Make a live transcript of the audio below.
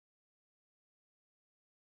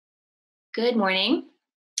Good morning.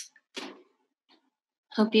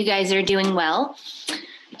 Hope you guys are doing well.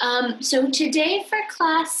 So today for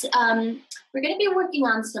class, we're going to be working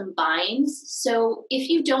on some binds. So if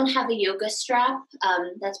you don't have a yoga strap,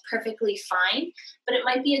 that's perfectly fine, but it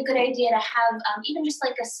might be a good idea to have even just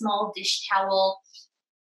like a small dish towel.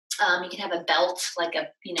 You can have a belt, like a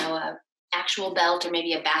actual belt, or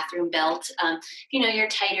maybe a bathroom belt. You're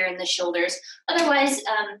tighter in the shoulders. Otherwise,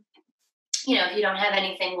 if you don't have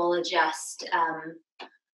anything, we'll adjust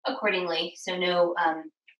accordingly. So no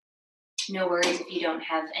worries if you don't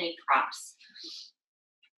have any props.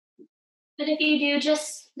 But if you do,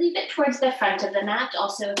 just leave it towards the front of the mat.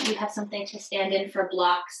 Also, if you have something to stand in for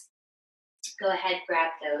blocks, go ahead, grab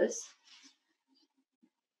those.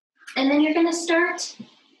 And then you're going to start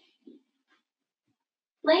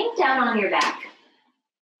laying down on your back.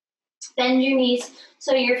 Bend your knees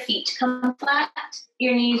so your feet come flat.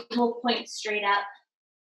 Your knees will point straight up.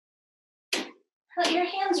 Let your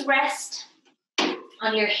hands rest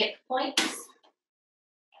on your hip points.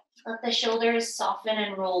 Let the shoulders soften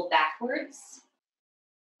and roll backwards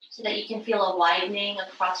so that you can feel a widening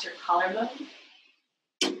across your collarbone.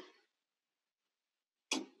 And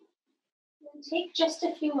take just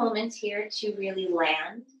a few moments here to really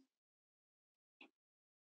land.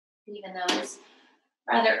 Even though it's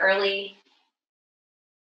rather early,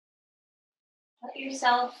 let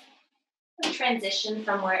yourself transition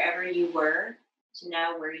from wherever you were to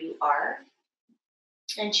now where you are.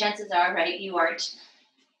 And chances are, right, you aren't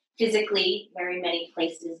physically very many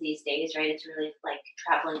places these days, right? It's really like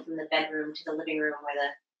traveling from the bedroom to the living room or the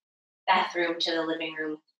bathroom to the living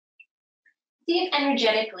room. See if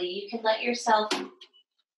energetically you can let yourself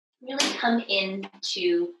really come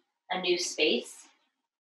into a new space.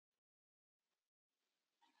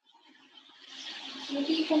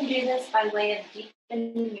 Maybe you can do this by way of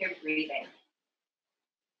deepening your breathing,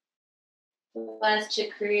 so as to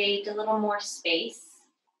create a little more space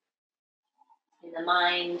in the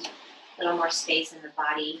mind, a little more space in the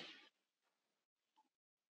body.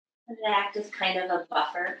 And act as kind of a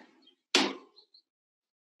buffer in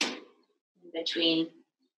between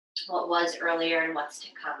what was earlier and what's to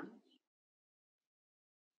come.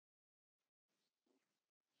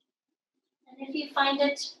 And if you find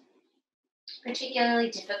it particularly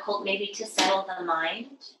difficult maybe to settle the mind,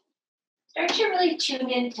 start to really tune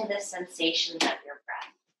into the sensations of your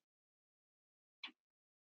breath.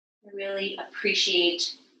 Really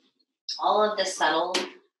appreciate all of the subtle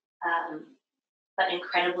but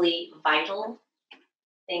incredibly vital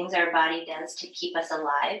things our body does to keep us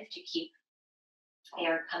alive, to keep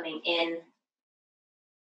air coming in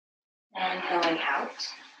and going out.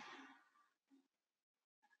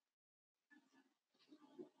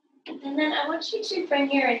 And then I want you to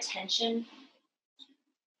bring your attention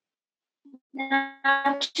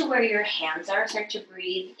now to where your hands are. Start to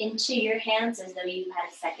breathe into your hands as though you had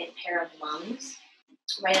a second pair of lungs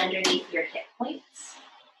right underneath your hip points.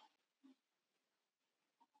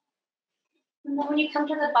 And then when you come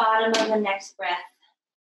to the bottom of the next breath,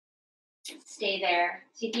 stay there.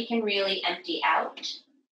 See if you can really empty out.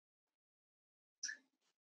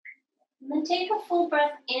 And then take a full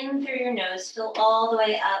breath in through your nose. Fill all the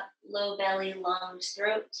way up, low belly, lungs,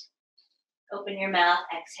 throat. Open your mouth,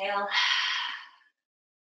 exhale.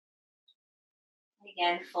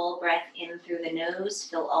 Again, full breath in through the nose.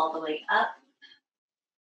 Fill all the way up.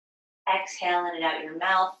 Exhale, let it out your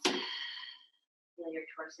mouth. Feel your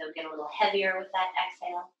torso get a little heavier with that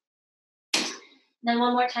exhale. Then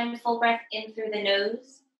one more time, full breath in through the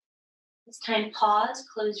nose. This time, pause,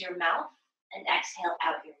 close your mouth, and exhale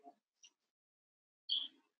out your nose.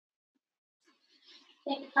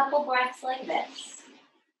 Take a couple breaths like this.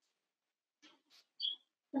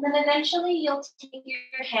 And then eventually you'll take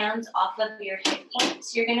your hands off of your hip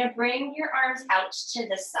points. You're going to bring your arms out to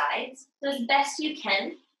the sides, so as best you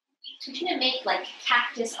can. So you're going to make like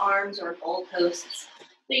cactus arms or goalposts.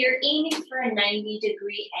 So you're aiming for a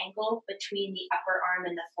 90-degree angle between the upper arm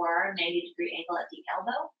and the forearm, 90-degree angle at the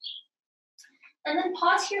elbow. And then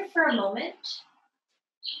pause here for a moment.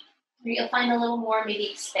 You'll find a little more maybe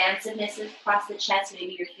expansiveness across the chest.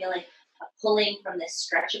 Maybe you're feeling a pulling from this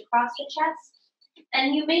stretch across the chest.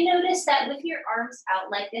 And you may notice that with your arms out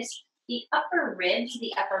like this, the upper ribs,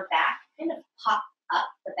 the upper back kind of pop up.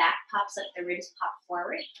 The back pops up, the ribs pop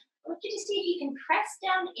forward. I want you to see if you can press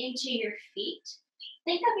down into your feet.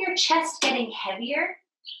 Think of your chest getting heavier.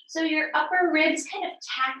 So your upper ribs kind of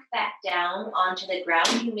tack back down onto the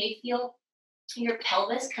ground. You may feel your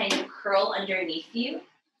pelvis kind of curl underneath you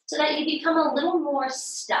so that you become a little more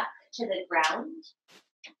stuck to the ground.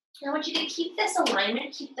 I want you to keep this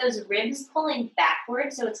alignment, keep those ribs pulling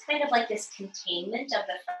backward, so it's kind of like this containment of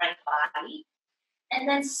the front body. And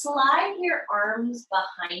then slide your arms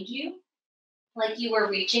behind you, like you were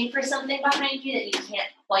reaching for something behind you that you can't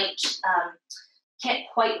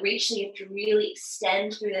quite reach, so you have to really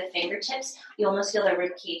extend through the fingertips. You almost feel the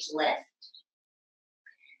rib cage lift.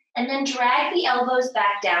 And then drag the elbows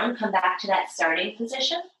back down, come back to that starting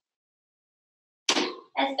position.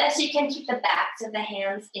 As best you can, keep the backs of the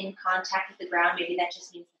hands in contact with the ground. Maybe that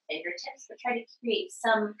just means the fingertips, but try to create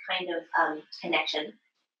some kind of connection.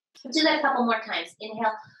 Let's do that a couple more times.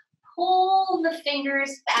 Inhale, pull the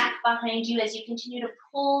fingers back behind you as you continue to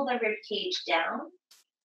pull the rib cage down.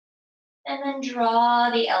 And then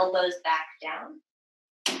draw the elbows back down.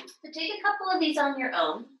 So take a couple of these on your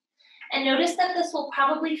own. And notice that this will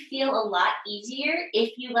probably feel a lot easier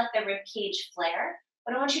if you let the rib cage flare.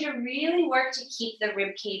 But I want you to really work to keep the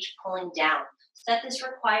rib cage pulling down, so that this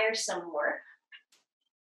requires some work.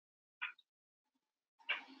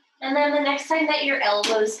 And then the next time that your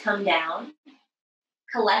elbows come down,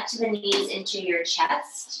 collect the knees into your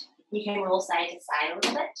chest. You can roll side to side a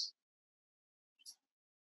little bit.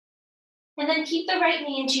 And then keep the right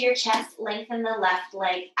knee into your chest, lengthen the left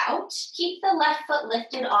leg out. Keep the left foot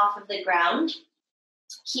lifted off of the ground.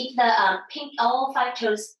 Keep the all 5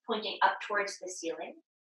 toes pointing up towards the ceiling.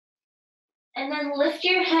 And then lift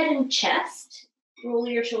your head and chest. Roll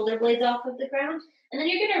your shoulder blades off of the ground. And then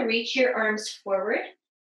you're going to reach your arms forward.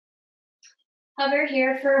 Hover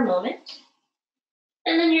here for a moment.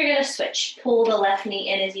 And then you're going to switch. Pull the left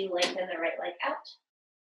knee in as you lengthen the right leg out.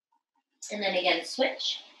 And then again,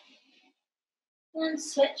 switch. And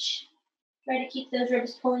switch. Try to keep those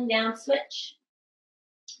ribs pulling down. Switch.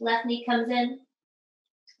 Left knee comes in.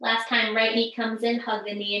 Last time, right knee comes in. Hug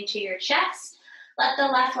the knee into your chest. Let the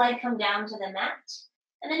left leg come down to the mat.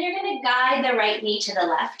 And then you're going to guide the right knee to the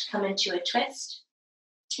left. Come into a twist.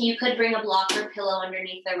 You could bring a block or pillow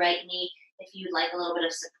underneath the right knee if you'd like a little bit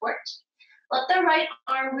of support. Let the right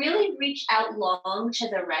arm really reach out long to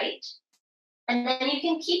the right. And then you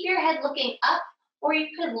can keep your head looking up, or you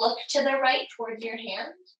could look to the right towards your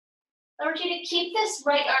hand. I want you to keep this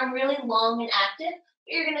right arm really long and active.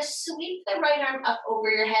 You're going to sweep the right arm up over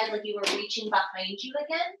your head like you were reaching behind you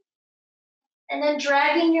again. And then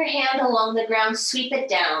dragging your hand along the ground, sweep it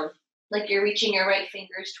down like you're reaching your right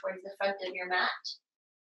fingers towards the front of your mat.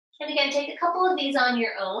 And again, take a couple of these on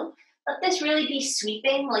your own. Let this really be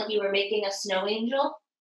sweeping like you were making a snow angel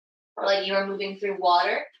or like you were moving through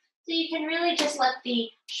water. So you can really just let the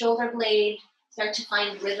shoulder blade start to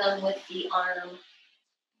find rhythm with the arm.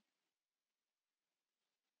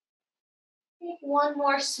 Take one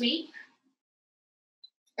more sweep.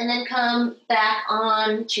 And then come back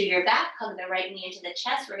on to your back. Hug the right knee into the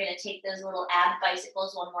chest. We're going to take those little ab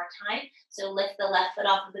bicycles one more time. So lift the left foot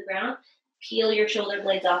off of the ground. Peel your shoulder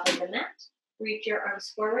blades off of the mat. Reach your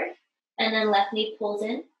arms forward. And then left knee pulls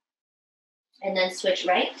in. And then switch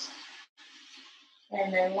right.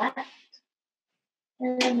 And then left.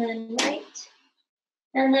 And then right.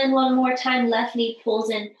 And then one more time, left knee pulls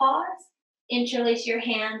in, pause. Interlace your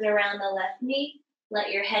hands around the left knee.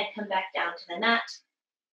 Let your head come back down to the mat.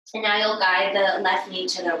 And now you'll guide the left knee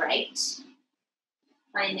to the right,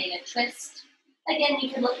 finding a twist. Again, you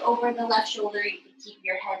can look over the left shoulder. You can keep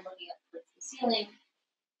your head looking up towards the ceiling.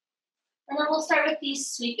 And then we'll start with these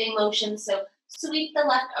sweeping motions. So sweep the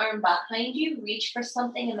left arm behind you. Reach for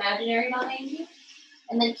something imaginary behind you.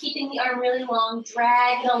 And then keeping the arm really long,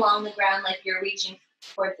 drag it along the ground like you're reaching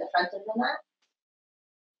towards the front of the mat.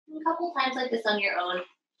 And a couple times like this on your own.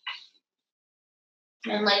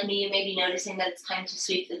 And like me, you may be noticing that it's time to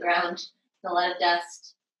sweep the ground. A lot of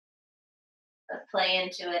dust. But play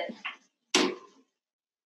into it.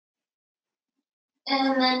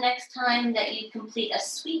 And then next time that you complete a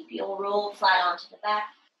sweep, you'll roll flat onto the back.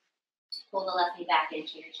 Pull the left knee back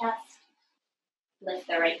into your chest. Lift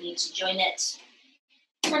the right knee to join it.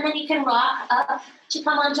 And then you can rock up to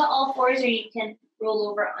come onto all fours, or you can roll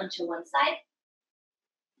over onto one side.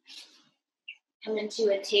 Come into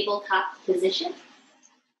a tabletop position.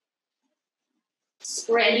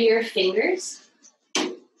 Spread your fingers.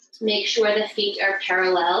 Make sure the feet are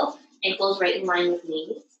parallel, ankles right in line with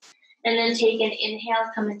knees. And then take an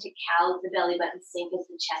inhale, come into cow with the belly button sink as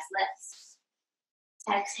the chest lifts.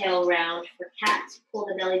 Exhale, round for cat. Pull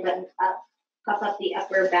the belly button up, puff up the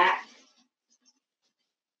upper back.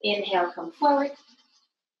 Inhale, come forward.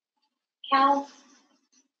 Cow.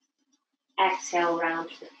 Exhale, round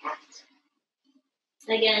for cat.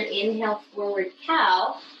 Again, inhale, forward,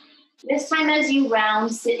 cow. This time as you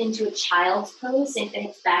round, sit into a child's pose. Sink the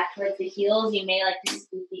hips back towards the heels. You may like to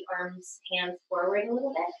scoot the arms, hands forward a little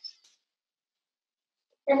bit.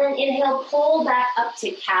 And then inhale, pull back up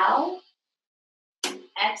to cow.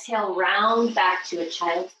 Exhale, round back to a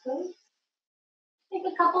child's pose. Take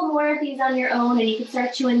a couple more of these on your own, and you can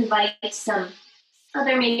start to invite some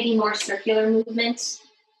other maybe more circular movements.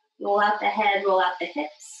 Roll out the head, roll out the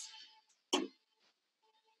hips.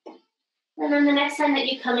 And then the next time that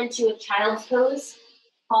you come into a child's pose,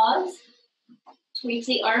 pause. Reach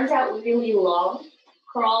the arms out really long.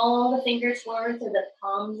 Crawl the fingers forward so the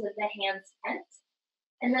palms of the hands tense.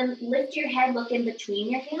 And then lift your head, look in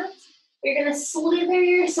between your hands. You're going to slither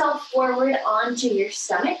yourself forward onto your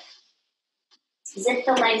stomach. Zip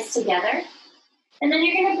the legs together. And then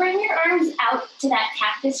you're going to bring your arms out to that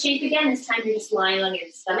cactus shape again. This time you're just lying on your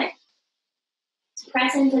stomach.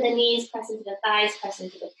 Press into the knees, press into the thighs, press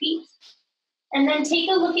into the feet. And then take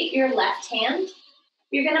a look at your left hand.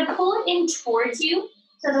 You're going to pull it in towards you.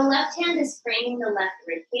 So the left hand is framing the left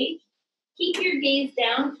rib cage. Keep your gaze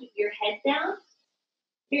down, keep your head down.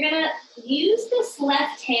 You're going to use this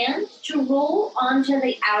left hand to roll onto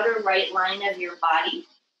the outer right line of your body.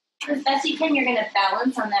 As best you can, you're going to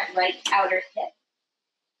balance on that right outer hip.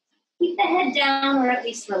 Keep the head down or at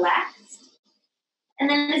least relaxed. And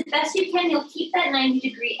then as best you can, you'll keep that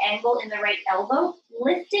 90-degree angle in the right elbow,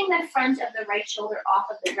 lifting the front of the right shoulder off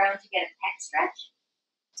of the ground to get a pec stretch.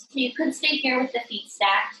 So you could stay here with the feet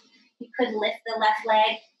stacked. You could lift the left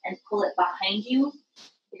leg and pull it behind you,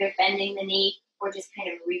 either bending the knee or just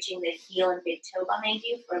kind of reaching the heel and big toe behind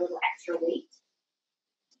you for a little extra weight.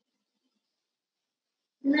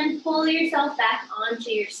 And then pull yourself back onto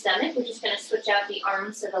your stomach. We're just going to switch out the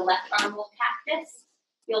arms so the left arm will cactus.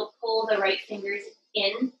 You'll pull the right fingers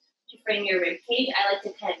in to frame your rib cage. I like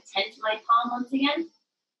to kind of tent my palm once again.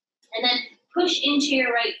 And then push into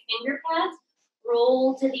your right finger pads.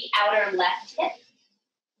 Roll to the outer left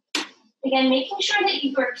hip. Again, making sure that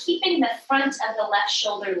you are keeping the front of the left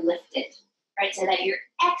shoulder lifted, right? So that you're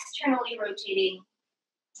externally rotating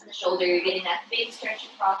the shoulder. You're getting that big stretch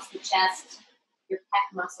across the chest, your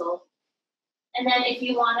pec muscle. And then if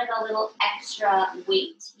you wanted a little extra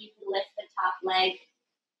weight, you can lift the top leg.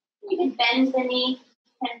 You can bend the knee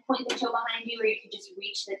and point the toe behind you, or you can just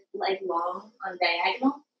reach the leg long on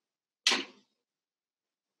diagonal.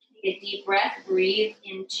 Take a deep breath, breathe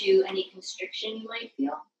into any constriction you might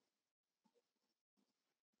feel.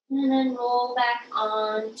 And then roll back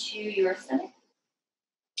onto your stomach.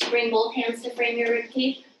 Bring both hands to frame your rib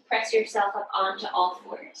cage. Press yourself up onto all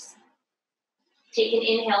fours. Take an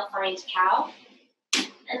inhale, find cow. And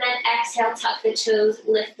then exhale, tuck the toes,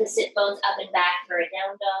 lift the sit bones up and back for a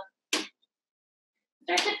down dog.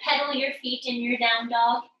 Start to pedal your feet in your down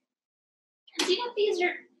dog. And see that these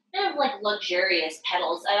are kind of like luxurious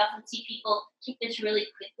pedals. I often see people take this really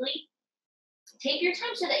quickly. Take your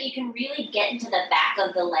time so that you can really get into the back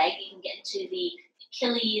of the leg. You can get into the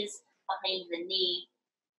Achilles, behind the knee.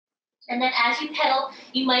 And then as you pedal,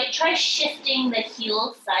 you might try shifting the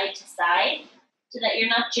heels side to side so that you're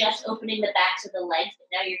not just opening the backs of the legs, but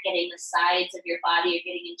now you're getting the sides of your body, you're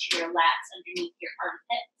getting into your lats underneath your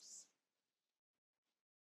armpits.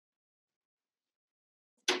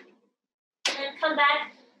 And then come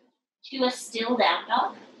back to a still down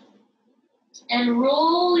dog. And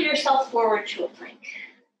roll yourself forward to a plank.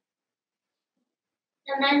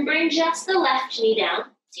 And then bring just the left knee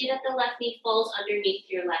down. See that the left knee falls underneath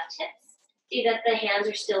your left hips. See that the hands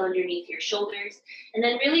are still underneath your shoulders. And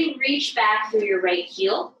then really reach back through your right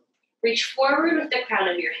heel. Reach forward with the crown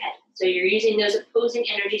of your head. So you're using those opposing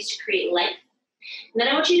energies to create length. And then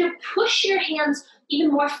I want you to push your hands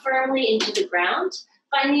even more firmly into the ground.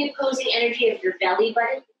 Find the opposing energy of your belly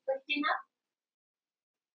button lifting up.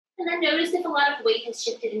 And then notice if a lot of weight has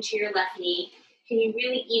shifted into your left knee. Can you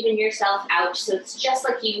really even yourself out so it's just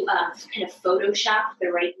like you kind of Photoshop the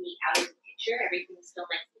right knee out of the picture. Everything is still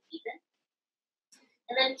nice and even.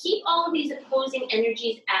 And then keep all of these opposing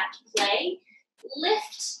energies at play.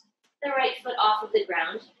 Lift the right foot off of the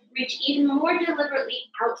ground. Reach even more deliberately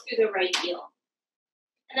out through the right heel.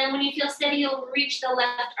 And then when you feel steady, you'll reach the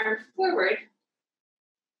left arm forward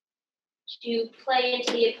to play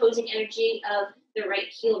into the opposing energy of the right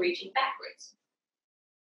heel reaching backwards.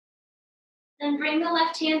 Then bring the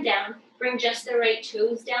left hand down. Bring just the right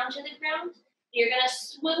toes down to the ground. You're going to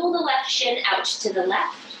swivel the left shin out to the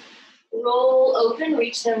left. Roll open,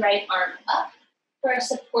 reach the right arm up for a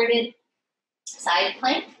supported side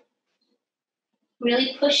plank.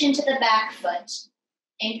 Really push into the back foot.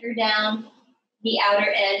 Anchor down the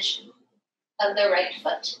outer edge of the right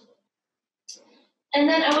foot. And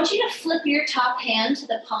then I want you to flip your top hand so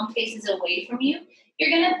the palm faces away from you. You're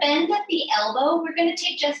going to bend at the elbow. We're going to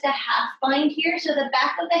take just a half bind here so the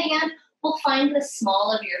back of the hand will find the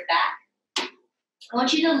small of your back. I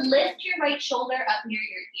want you to lift your right shoulder up near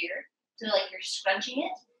your ear, so like you're scrunching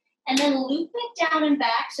it, and then loop it down and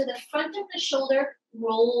back so the front of the shoulder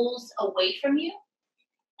rolls away from you.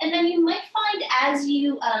 And then you might find as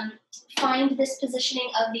you find this positioning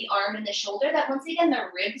of the arm and the shoulder that once again the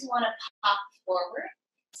ribs want to pop forward.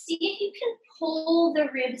 See if you can pull the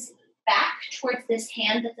ribs back towards this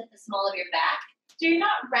hand that's at the small of your back. So you're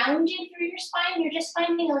not rounding through your spine, you're just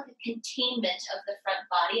finding like a containment of the front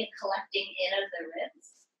body, a collecting in of the ribs.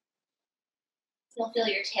 You'll feel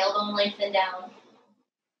your tailbone lengthen down.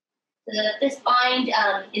 So that this bind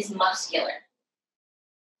is muscular.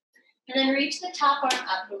 And then reach the top arm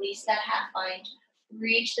up, release that half bind.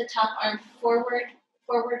 Reach the top arm forward,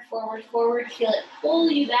 forward, forward, forward. Feel it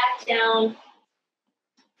pull you back down.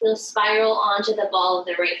 Feel spiral onto the ball of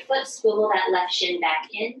the right foot. Swivel that left shin back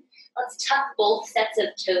in. Let's tuck both sets of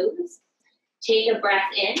toes. Take a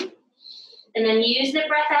breath in. And then use the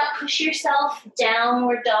breath out. Push yourself,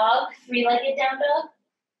 downward dog, three-legged down dog.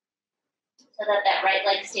 So that right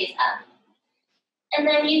leg stays up. And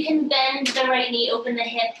then you can bend the right knee, open the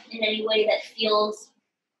hip in any way that feels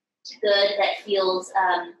good, that feels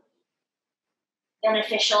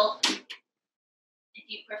beneficial. If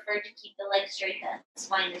you prefer to keep the leg straight, that's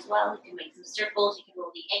fine as well. You can make some circles, you can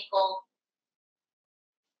roll the ankle.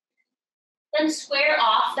 Then square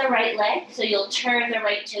off the right leg, so you'll turn the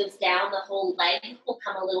right toes down, the whole leg will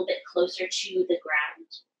come a little bit closer to the ground.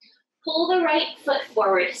 Pull the right foot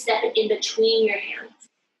forward, step it in between your hands.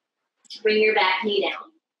 Bring your back knee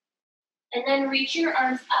down. And then reach your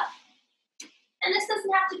arms up. And this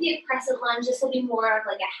doesn't have to be a crescent lunge, this will be more of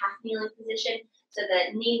like a half kneeling position, so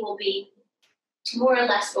the knee will be more or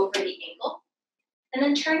less over the ankle. And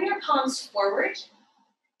then turn your palms forward.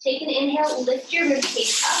 Take an inhale, lift your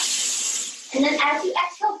ribcage up. And then as you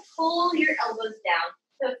exhale, pull your elbows down.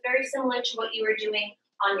 So it's very similar to what you were doing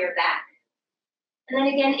on your back. And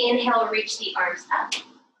then again, inhale, reach the arms up.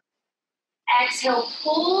 Exhale,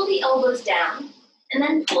 pull the elbows down. And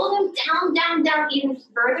then pull them down, down, down even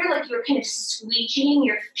further, like you're kind of squeegeeing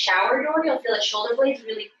your shower door. You'll feel the shoulder blades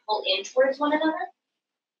really pull in towards one another.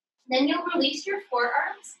 Then you'll release your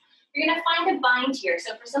forearms. You're going to find a bind here.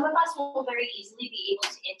 So for some of us, we'll very easily be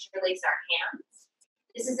able to interlace our hands.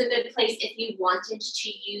 This is a good place if you wanted to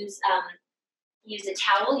use a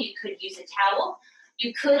towel. You could use a towel.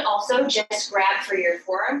 You could also just grab for your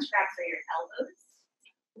forearms, grab for your elbows.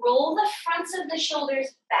 Roll the fronts of the shoulders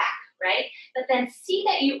back, right? But then see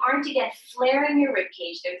that you aren't, again, flaring your rib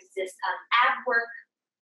cage. There's this ab work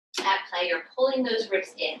at play. You're pulling those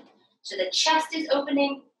ribs in. So the chest is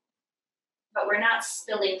opening, but we're not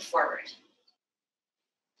spilling forward.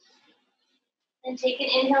 Then take an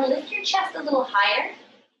inhale, lift your chest a little higher.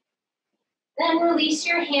 Then release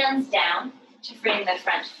your hands down to bring the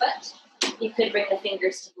front foot. You could bring the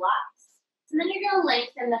fingers to blocks. And then you're going to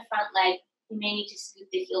lengthen the front leg. You may need to scoot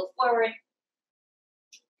the heel forward.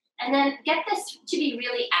 And then get this to be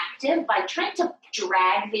really active by trying to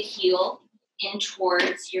drag the heel in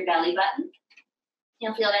towards your belly button.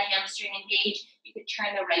 You'll feel the hamstring engage. You could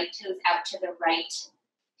turn the right toes out to the right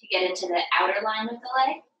to get into the outer line of the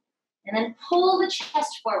leg. And then pull the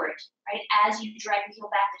chest forward, right? As you drag the heel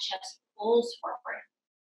back, the chest pulls forward.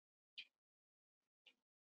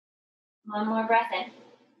 One more breath in.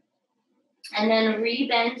 And then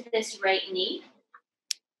rebend this right knee.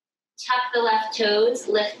 Tuck the left toes,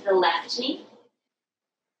 lift the left knee.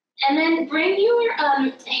 And then bring your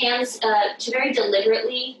hands to very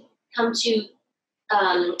deliberately come to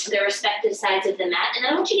the respective sides of the mat. And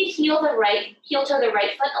I want you to heel toe the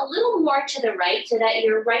right foot a little more to the right so that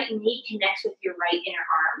your right knee connects with your right inner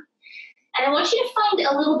arm. And I want you to find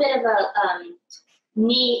a little bit of a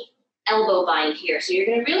knee elbow bind here. So you're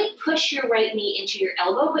going to really push your right knee into your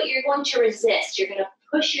elbow, but you're going to resist. You're going to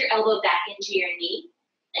push your elbow back into your knee.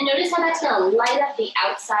 And notice how that's going to light up the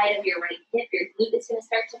outside of your right hip. Your glute is going to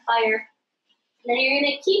start to fire. And then you're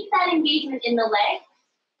going to keep that engagement in the leg,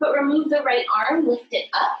 but remove the right arm, lift it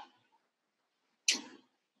up.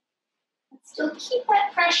 Still keep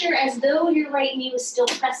that pressure as though your right knee was still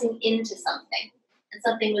pressing into something and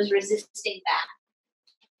something was resisting back.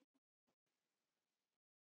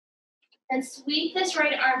 And sweep this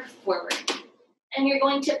right arm forward. And you're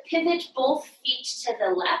going to pivot both feet to the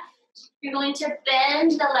left. You're going to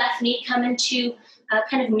bend the left knee, come into a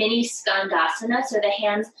kind of mini skandasana. So the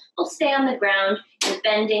hands will stay on the ground. You're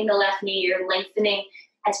bending the left knee. You're lengthening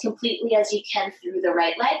as completely as you can through the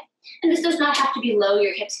right leg. And this does not have to be low.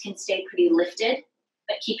 Your hips can stay pretty lifted,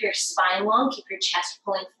 but keep your spine long, keep your chest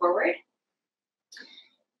pulling forward.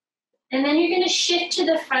 And then you're going to shift to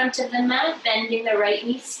the front of the mat, bending the right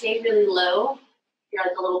knee, stay really low. You're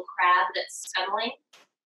like a little crab that's scuttling.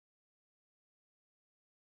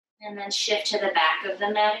 And then shift to the back of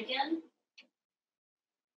the mat again.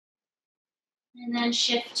 And then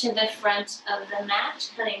shift to the front of the mat,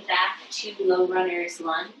 coming back to low runner's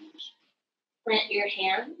lunge. Plant your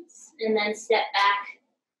hands, and then step back,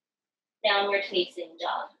 downward facing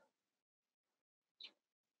dog.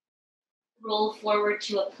 Roll forward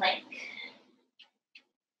to a plank.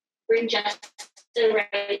 Bring just the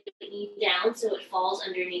right knee down so it falls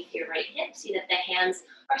underneath your right hip. See that the hands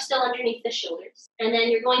are still underneath the shoulders. And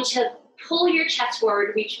then you're going to pull your chest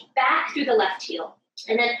forward, reach back through the left heel,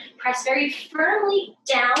 and then press very firmly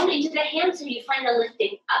down into the hands so you find the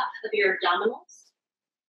lifting up of your abdominals.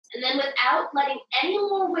 And then without letting any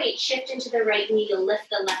more weight shift into the right knee, you'll lift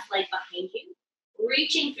the left leg behind you,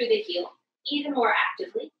 reaching through the heel even more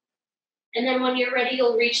actively. And then when you're ready,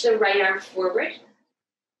 you'll reach the right arm forward.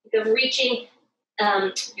 Think of reaching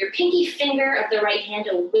your pinky finger of the right hand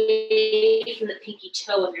away from the pinky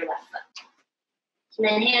toe of your left foot. And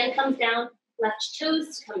then hand comes down, left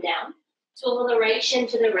toes come down. Swivel the right shin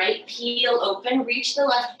to the right, peel open, reach the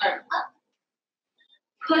left arm up.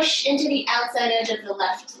 Push into the outside edge of the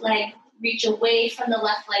left leg, reach away from the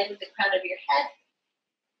left leg with the crown of your head.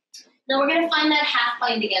 Now we're going to find that half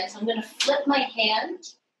bind again, so I'm going to flip my hand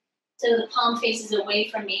so the palm faces away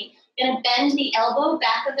from me. I'm going to bend the elbow,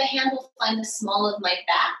 back of the hand will find the small of my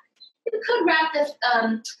back. You could wrap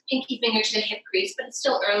the pinky finger to the hip crease, but it's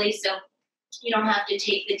still early, so you don't have to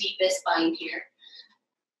take the deepest bind here.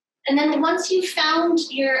 And then once you've found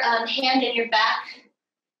your hand and your back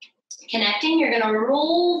connecting, you're going to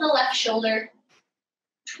roll the left shoulder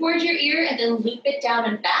towards your ear and then loop it down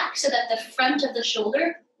and back so that the front of the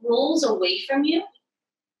shoulder rolls away from you.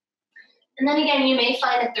 And then again, you may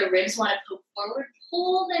find that the ribs want to poke forward.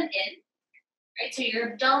 Pull them in, right? So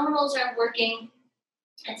your abdominals are working.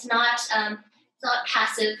 It's not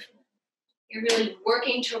passive. You're really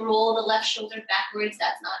working to roll the left shoulder backwards.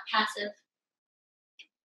 That's not passive.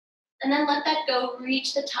 And then let that go.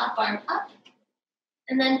 Reach the top arm up.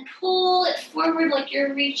 And then pull it forward like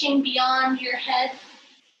you're reaching beyond your head.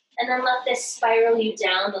 And then let this spiral you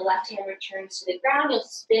down. The left hand returns to the ground. You'll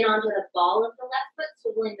spin onto the ball of the left foot,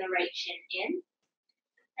 swiveling the right shin in.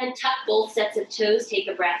 And tuck both sets of toes. Take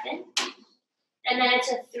a breath in. And then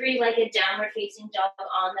it's a three-legged downward facing dog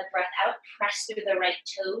on the breath out. Press through the right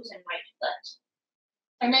toes and right foot.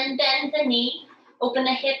 And then bend the knee. Open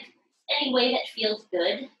the hip any way that feels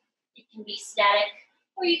good. It can be static,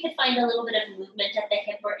 or you could find a little bit of movement at the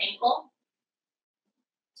hip or ankle.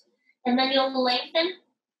 And then you'll lengthen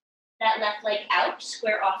that left leg out,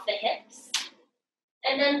 square off the hips.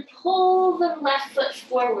 And then pull the left foot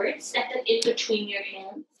forward, step it in between your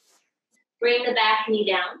hands. Bring the back knee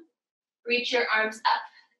down. Reach your arms up,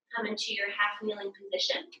 come into your half kneeling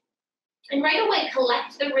position. And right away,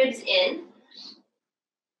 collect the ribs in.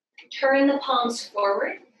 Turn the palms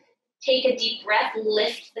forward. Take a deep breath,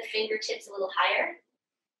 lift the fingertips a little higher.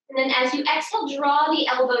 And then as you exhale, draw the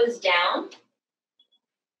elbows down.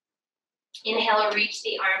 Inhale, reach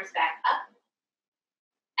the arms back up.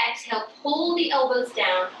 Exhale, pull the elbows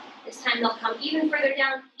down. This time they'll come even further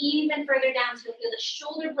down, so you'll feel the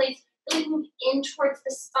shoulder blades really move in towards the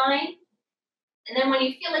spine. And then when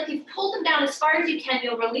you feel like you've pulled them down as far as you can,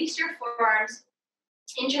 you'll release your forearms,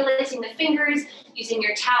 interlacing the fingers, using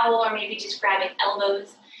your towel, or maybe just grabbing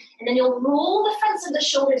elbows. And then you'll roll the fronts of the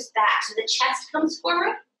shoulders back so the chest comes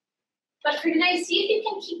forward. But for today, see if you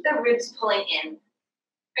can keep the ribs pulling in.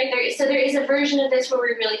 Right there is a version of this where we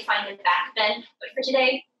really find a back bend. But for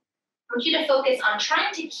today, I want you to focus on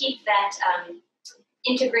trying to keep that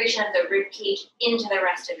integration of the rib cage into the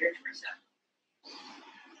rest of your torso.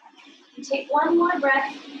 And take one more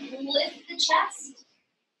breath, lift the chest,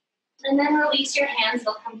 and then release your hands.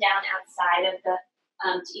 They'll come down outside of the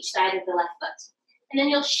to each side of the left foot. And then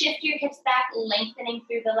you'll shift your hips back, lengthening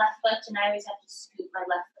through the left foot, and I always have to scoot my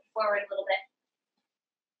left foot forward a little bit.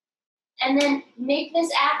 And then make this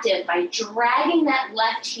active by dragging that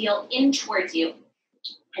left heel in towards you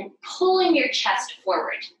and pulling your chest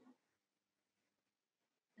forward.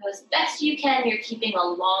 So as best you can, you're keeping a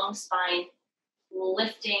long spine,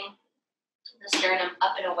 lifting the sternum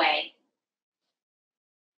up and away.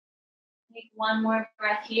 Take one more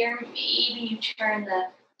breath here. Maybe you turn the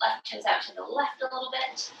left toes out to the left a little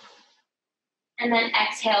bit. And then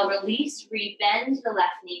exhale, release, rebend the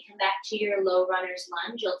left knee. Come back to your low runner's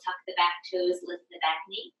lunge. You'll tuck the back toes, lift the back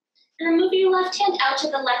knee. And then move your left hand out to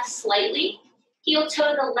the left slightly. Heel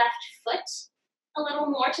toe the left foot a little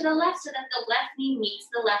more to the left so that the left knee meets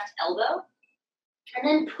the left elbow. And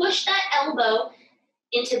then push that elbow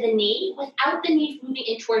into the knee without the knee moving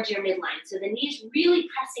in towards your midline. So the knee is really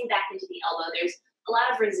pressing back into the elbow. There's a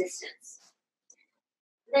lot of resistance.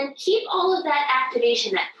 Then keep all of that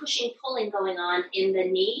activation, that pushing, pulling going on in the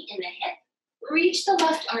knee, in the hip. Reach the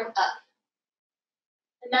left arm up.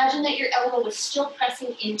 Imagine that your elbow was still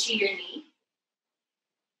pressing into your knee.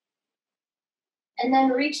 And then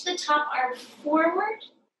reach the top arm forward.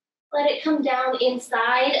 Let it come down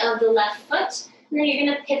inside of the left foot. And then you're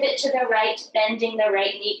going to pivot to the right, bending the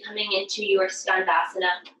right knee, coming into your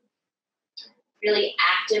Skandasana. Really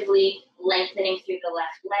actively lengthening through the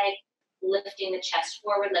left leg, lifting the chest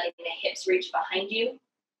forward, letting the hips reach behind you.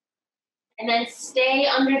 And then stay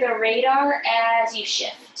under the radar as you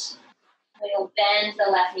shift. So you'll bend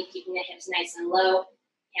the left knee, keeping the hips nice and low.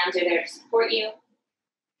 Hands are there to support you.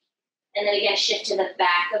 And then again, shift to the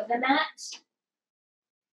back of the mat.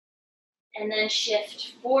 And then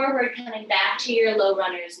shift forward, coming back to your low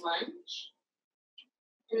runner's lunge.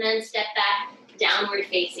 And then step back, downward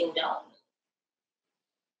facing dog.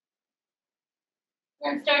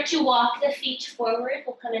 Then start to walk the feet forward.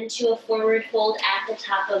 We'll come into a forward fold at the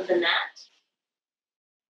top of the mat.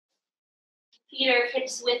 Feet are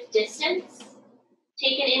hips width distance.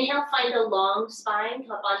 Take an inhale, find a long spine,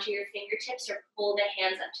 hop onto your fingertips or pull the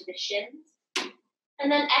hands up to the shins.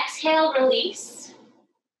 And then exhale, release.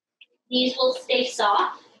 Knees will stay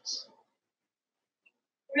soft.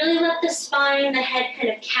 Really let the spine, the head kind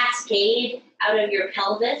of cascade out of your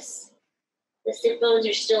pelvis. The sit bones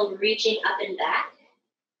are still reaching up and back.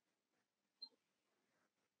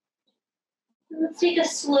 Let's take a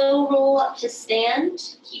slow roll up to stand,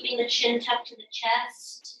 keeping the chin tucked to the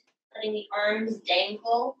chest, letting the arms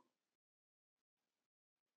dangle.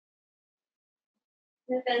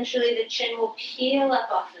 And eventually the chin will peel up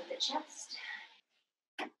off of the chest.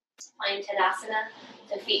 Find Tadasana.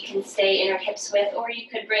 The feet can stay inner hips width, or you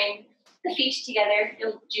could bring the feet together.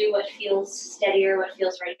 You'll do what feels steadier, what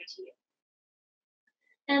feels right to you.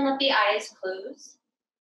 And let the eyes close.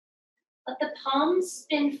 Let the palms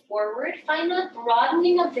spin forward. Find that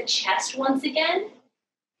broadening of the chest once again.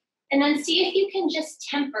 And then see if you can just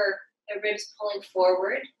temper the ribs pulling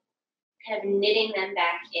forward, kind of knitting them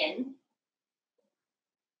back in.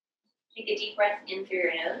 Take a deep breath in through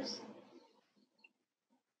your nose.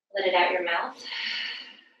 Let it out your mouth.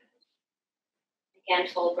 Again,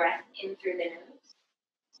 full breath in through the nose.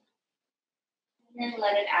 And then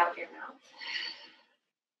let it out your mouth.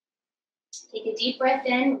 Take a deep breath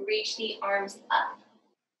in, reach the arms up.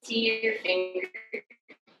 See your fingers.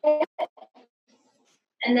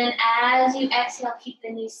 And then as you exhale, keep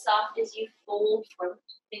the knees soft as you fold forward.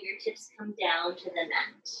 Fingertips come down to the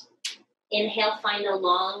mat. Inhale, find a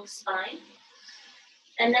long spine.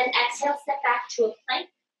 And then exhale, step back to a plank.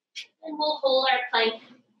 And we'll hold our plank.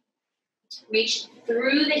 Reach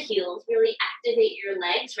through the heels, really activate your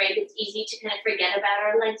legs, right? It's easy to kind of forget about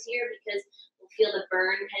our legs here because we'll feel the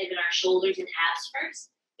burn kind of in our shoulders and abs first.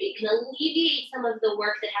 But you can alleviate some of the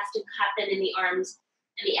work that has to happen in the arms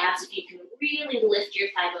and the abs if you can really lift your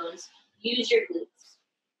thigh bones, use your glutes.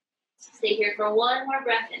 Stay here for one more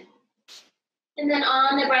breath in. And then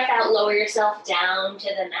on the breath out, lower yourself down to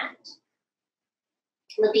the mat.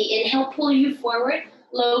 Let the inhale pull you forward,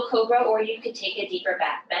 low cobra, or you could take a deeper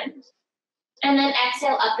back bend. And then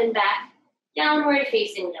exhale up and back, downward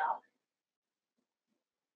facing dog.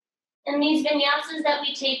 And these vinyasas that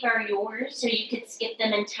we take are yours, so you could skip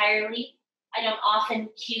them entirely. I don't often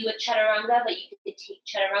cue a chaturanga, but you could take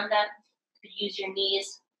chaturanga. You could use your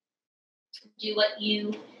knees. Do what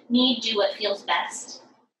you need, do what feels best.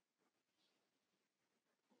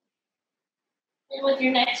 And with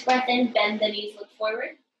your next breath in, bend the knees, look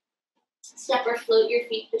forward. Step or float your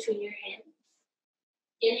feet between your hands.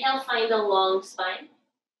 Inhale, find a long spine.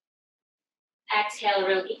 Exhale,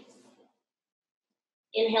 release.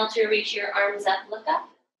 Inhale to reach your arms up, look up.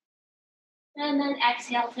 And then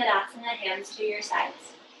exhale, Tadasana, hands to your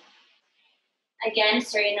sides. Again,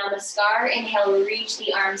 Surya Namaskar. Inhale, reach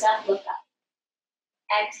the arms up, look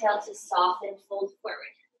up. Exhale to soften, fold forward.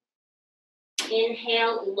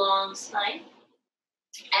 Inhale, long spine.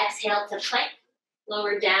 Exhale to plank,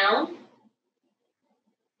 lower down.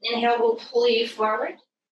 Inhale will pull you forward.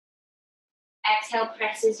 Exhale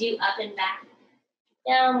presses you up and back.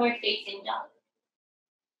 Downward facing dog.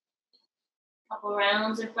 Couple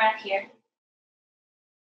rounds of breath here.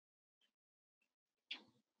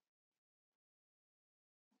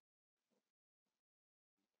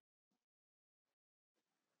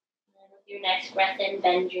 And with your next breath in,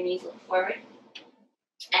 bend your knees, look forward.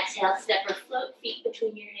 Exhale, step or float, feet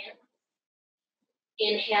between your hands.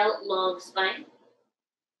 Inhale, long spine.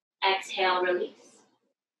 Exhale, release.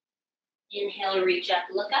 Inhale, reach up,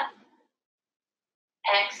 look up.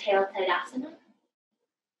 Exhale, Tadasana.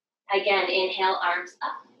 Again, inhale, arms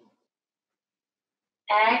up.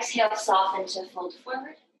 Exhale, soften to fold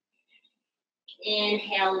forward.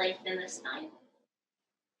 Inhale, lengthen the spine.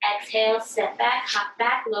 Exhale, step back, hop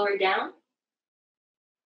back, lower down.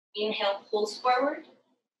 Inhale, pulls forward.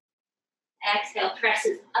 Exhale,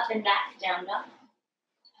 presses up and back, down dog.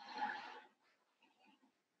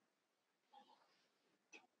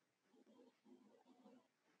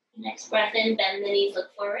 Next breath in, bend the knees,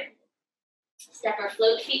 look forward. Step or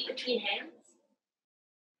float feet between hands.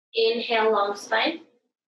 Inhale, long spine.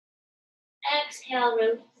 Exhale,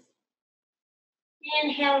 release.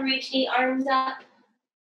 Inhale, reach the arms up.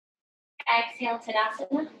 Exhale,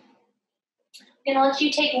 Tadasana. I'm going to let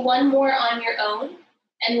you take one more on your own,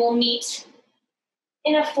 and we'll meet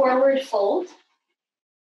in a forward fold.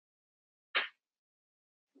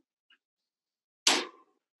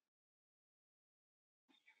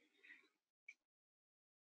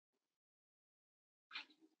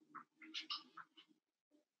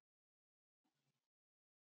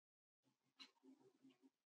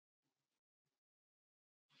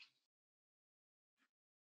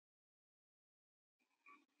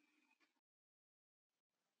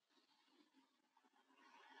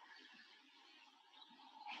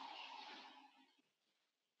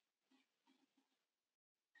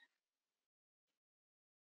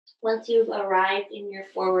 Once you've arrived in your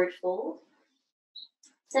forward fold,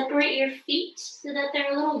 separate your feet so that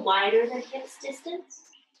they're a little wider than hips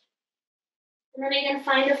distance. And then again,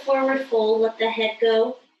 find a forward fold, let the head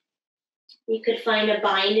go. You could find a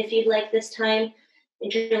bind if you'd like this time,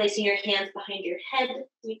 interlacing your hands behind your head.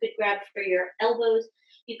 You could grab for your elbows.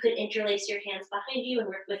 You could interlace your hands behind you and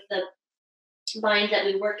work with the bind that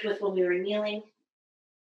we worked with when we were kneeling.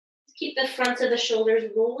 Keep the fronts of the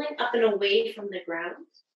shoulders rolling up and away from the ground.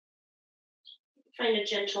 Find a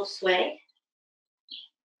gentle sway.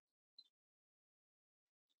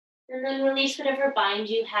 And then release whatever bind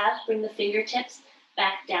you have. Bring the fingertips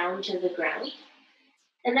back down to the ground.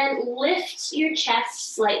 And then lift your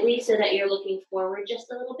chest slightly so that you're looking forward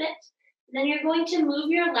just a little bit. And then you're going to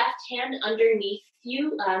move your left hand underneath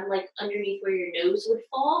you, like underneath where your nose would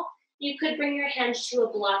fall. You could bring your hand to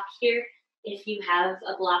a block here if you have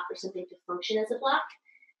a block or something to function as a block.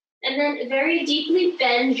 And then very deeply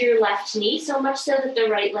bend your left knee, so much so that the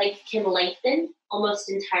right leg can lengthen almost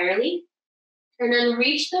entirely. And then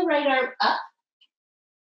reach the right arm up,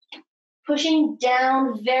 pushing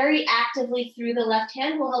down very actively through the left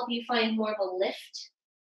hand will help you find more of a lift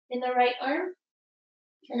in the right arm.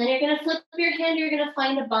 And then you're going to flip your hand, you're going to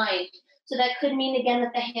find a bind. So that could mean, again,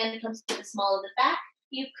 that the hand comes to the small of the back.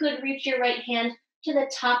 You could reach your right hand to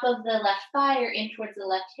the top of the left thigh or in towards the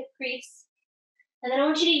left hip crease. And then I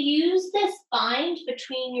want you to use this bind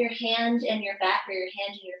between your hand and your back, or your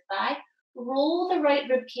hand and your thigh. Roll the right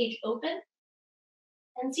rib cage open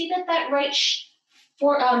and see that that right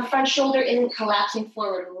front shoulder isn't collapsing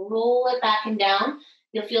forward. Roll it back and down.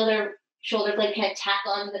 You'll feel their shoulder blade kind of tack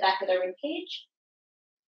onto the back of the rib cage.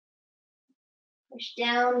 Push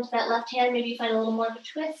down to that left hand. Maybe find a little more of a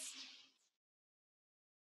twist.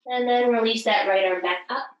 And then release that right arm back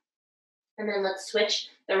up. And then let's switch.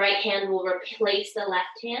 The right hand will replace the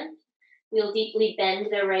left hand. We'll deeply bend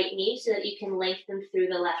the right knee so that you can lengthen through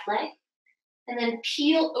the left leg. And then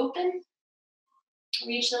peel open.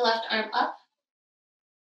 Reach the left arm up.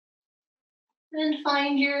 Then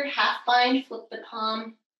find your half bind, flip the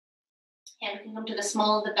palm. Hand can come to the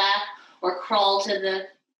small of the back or crawl to the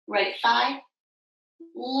right thigh.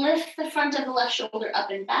 Lift the front of the left shoulder up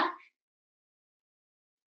and back.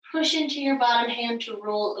 Push into your bottom hand to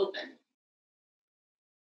roll open.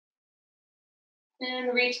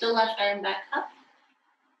 And reach the left arm back up.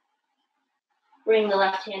 Bring the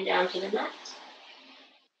left hand down to the mat.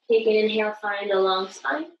 Take an inhale, find a long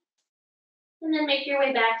spine. And then make your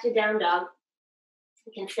way back to down dog.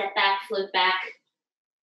 You can step back, float back,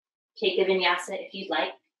 take a vinyasa if you'd like.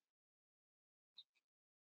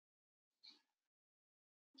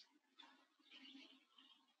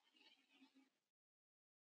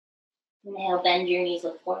 Inhale, bend your knees,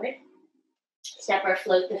 look forward. Step or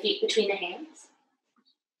float the feet between the hands.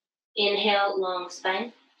 Inhale, long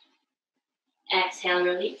spine. Exhale,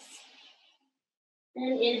 release.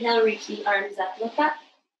 And inhale, reach the arms up, look up.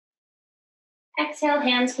 Exhale,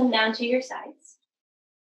 hands come down to your sides.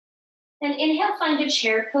 And inhale, find a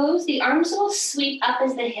chair pose. The arms will sweep up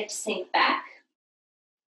as the hips sink back.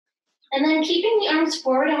 And then keeping the arms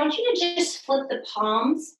forward, I want you to just flip the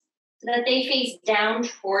palms so that they face down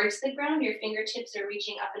towards the ground. Your fingertips are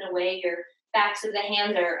reaching up and away. Your backs of the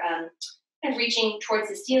hands are kind of reaching towards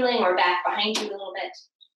the ceiling or back behind you a little bit.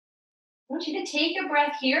 I want you to take a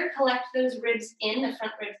breath here, collect those ribs in, the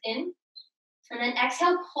front ribs in, and then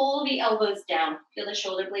exhale, pull the elbows down. Feel the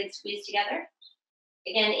shoulder blades squeeze together.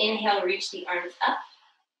 Again, inhale, reach the arms up,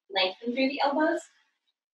 lengthen through the elbows.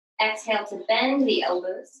 Exhale to bend the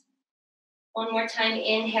elbows. One more time,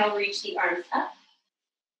 inhale, reach the arms up.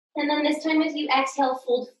 And then this time as you exhale,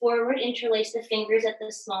 fold forward, interlace the fingers at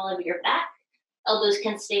the small of your back. Elbows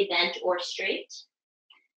can stay bent or straight.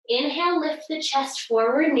 Inhale, lift the chest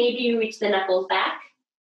forward, maybe you reach the knuckles back.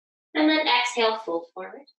 And then exhale, fold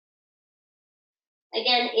forward.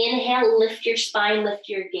 Again, inhale, lift your spine, lift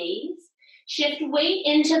your gaze. Shift weight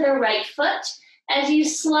into the right foot as you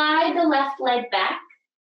slide the left leg back,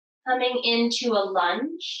 coming into a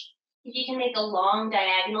lunge. If you can make a long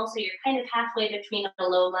diagonal, so you're kind of halfway between a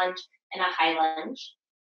low lunge and a high lunge.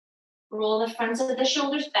 Roll the fronts of the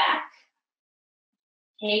shoulders back.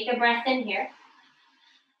 Take a breath in here.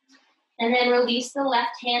 And then release the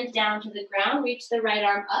left hand down to the ground. Reach the right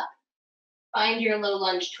arm up. Find your low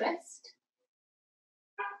lunge twist.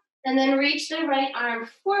 And then reach the right arm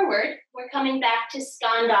forward. We're coming back to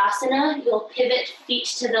Skandasana. You'll pivot feet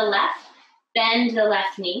to the left. Bend the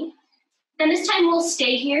left knee. And this time we'll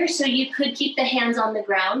stay here, so you could keep the hands on the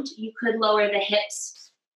ground. You could lower the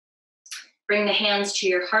hips. Bring the hands to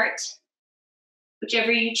your heart.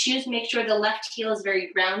 Whichever you choose, make sure the left heel is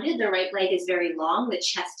very grounded, the right leg is very long, the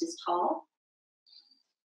chest is tall.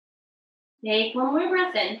 Take one more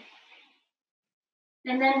breath in.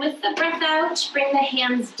 And then with the breath out, bring the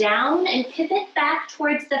hands down and pivot back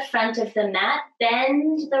towards the front of the mat.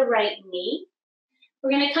 Bend the right knee. We're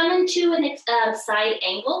going to come into a side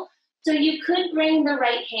angle. So you could bring the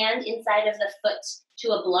right hand inside of the foot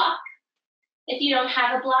to a block. If you don't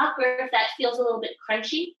have a block, or if that feels a little bit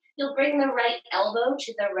crunchy, you'll bring the right elbow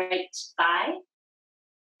to the right thigh.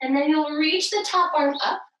 And then you'll reach the top arm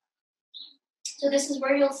up. So this is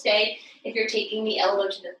where you'll stay if you're taking the elbow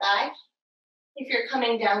to the thigh. If you're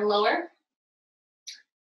coming down lower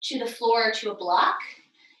to the floor or to a block,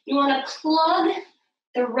 you want to plug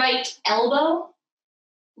the right elbow,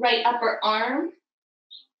 right upper arm,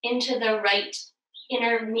 into the right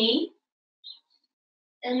inner knee.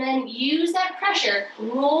 And then use that pressure,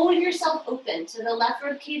 roll yourself open so the left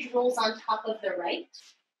rib cage rolls on top of the right.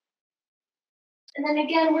 And then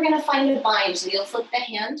again, we're going to find a bind. So you'll flip the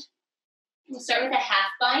hand. We'll start with a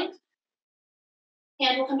half bind.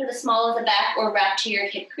 Hand will come to the small of the back or wrap to your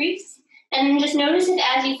hip crease. And just notice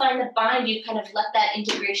that as you find the bind, you kind of let that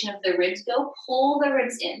integration of the ribs go. Pull the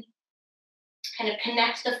ribs in. Kind of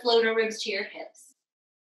connect the floater ribs to your hips.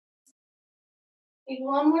 Take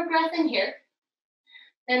one more breath in here.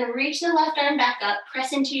 Then reach the left arm back up,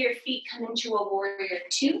 press into your feet, come into a warrior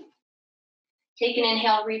two. Take an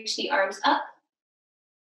inhale, reach the arms up.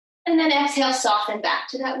 And then exhale, soften back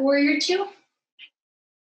to that warrior two.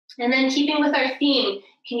 And then keeping with our theme,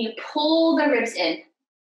 can you pull the ribs in?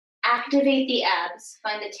 Activate the abs.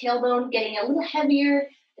 Find the tailbone getting a little heavier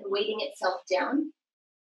and weighting itself down.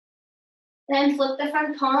 Then flip the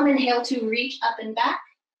front palm, inhale to reach up and back.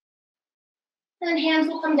 Then hands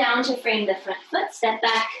will come down to frame the front foot. Step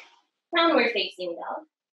back, downward facing dog.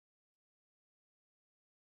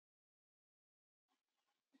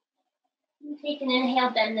 And take an inhale,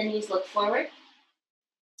 bend the knees, look forward.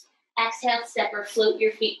 Exhale, step or float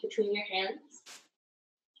your feet between your hands.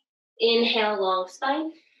 Inhale, long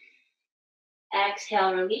spine.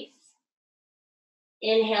 Exhale, release.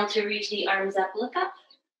 Inhale to reach the arms up, look up.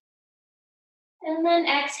 And then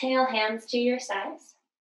exhale, hands to your sides.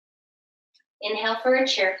 Inhale for a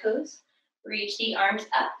chair pose. Reach the arms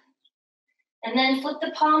up. And then flip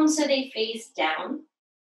the palms so they face down.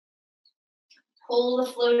 Pull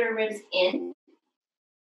the floater ribs in.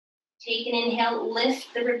 Take an inhale,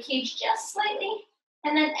 lift the ribcage just slightly.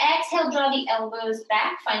 And then exhale, draw the elbows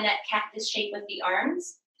back. Find that cactus shape with the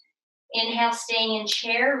arms. Inhale, staying in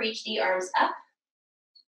chair, reach the arms up.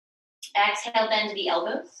 Exhale, bend the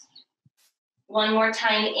elbows. One more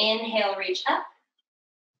time, inhale, reach up.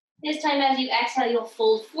 This time as you exhale, you'll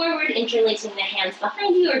fold forward, interlacing the hands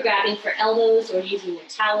behind you or grabbing for elbows or using your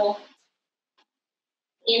towel.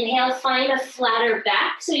 Inhale, find a flatter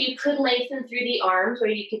back, so you could lengthen through the arms or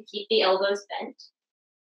you could keep the elbows bent.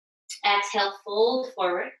 Exhale, fold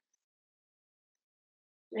forward.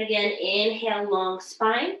 Again, inhale, long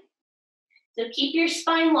spine. So keep your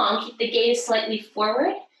spine long, keep the gaze slightly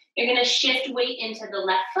forward. You're gonna shift weight into the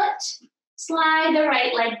left foot, slide the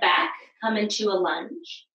right leg back, come into a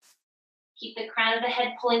lunge. Keep the crown of the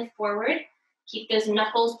head pulling forward. Keep those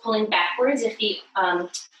knuckles pulling backwards if the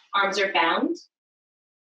arms are bound.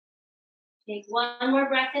 Take one more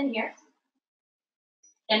breath in here.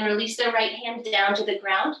 Then release the right hand down to the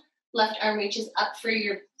ground. Left arm reaches up for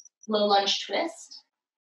your low lunge twist.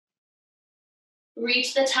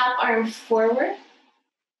 Reach the top arm forward.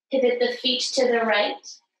 Pivot the feet to the right.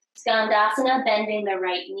 Skandasana, bending the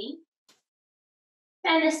right knee.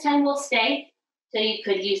 And this time we'll stay. So you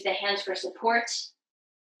could use the hands for support,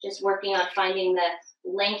 just working on finding the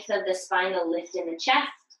length of the spine, the lift in the chest.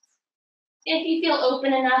 If you feel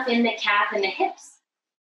open enough in the calf and the hips,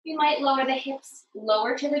 you might lower the hips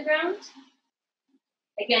lower to the ground.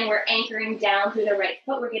 Again, we're anchoring down through the right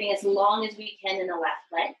foot. We're getting as long as we can in the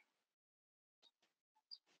left leg.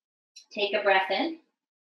 Take a breath in.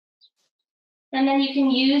 And then you can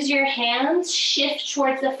use your hands, shift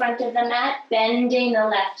towards the front of the mat, bending the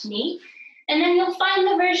left knee. And then you'll find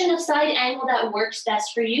the version of side angle that works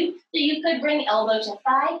best for you. So you could bring elbow to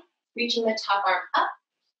thigh, reaching the top arm up.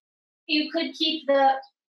 You could keep the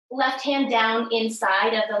left hand down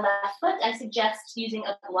inside of the left foot. I suggest using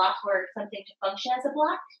a block or something to function as a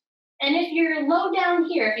block. And if you're low down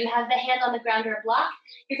here, if you have the hand on the ground or a block,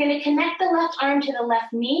 you're going to connect the left arm to the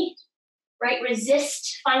left knee, right?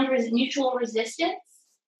 Resist, find mutual resistance.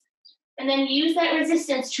 And then use that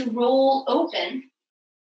resistance to roll open.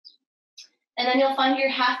 And then you'll find your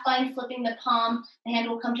half bind flipping the palm. The hand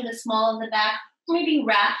will come to the small of the back, maybe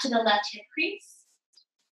wrap to the left hip crease.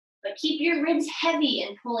 But keep your ribs heavy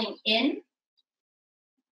and pulling in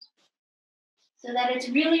so that it's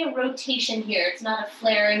really a rotation here. It's not a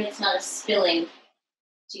flaring, it's not a spilling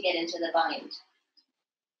to get into the bind.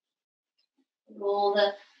 Roll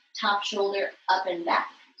the top shoulder up and back.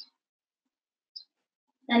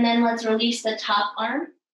 And then let's release the top arm.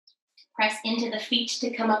 Press into the feet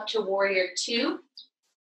to come up to warrior two.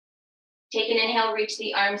 Take an inhale, reach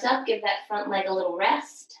the arms up, give that front leg a little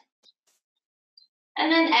rest.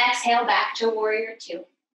 And then exhale back to warrior two.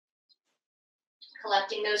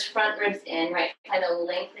 Collecting those front ribs in, right? Kind of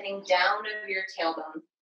lengthening down of your tailbone.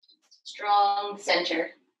 Strong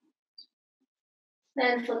center.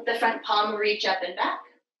 Then flip the front palm, reach up and back.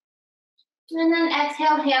 And then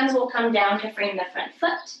exhale, hands will come down to frame the front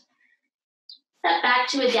foot. Step back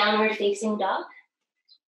to a downward facing dog.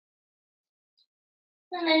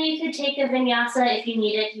 And then you could take a vinyasa if you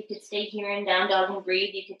need it. You could stay here in down dog and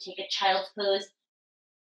breathe. You could take a child's pose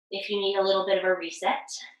if you need a little bit of a reset.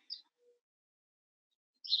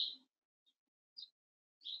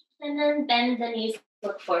 And then bend the knees,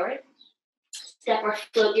 look forward. Step or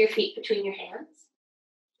float your feet between your hands.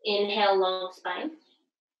 Inhale, long spine.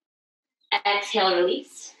 Exhale,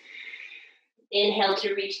 release. Inhale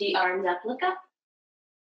to reach the arms up, look up.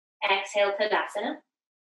 Exhale, Tadasana.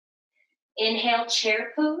 Inhale,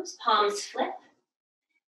 chair pose, palms flip.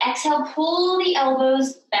 Exhale, pull the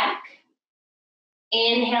elbows back.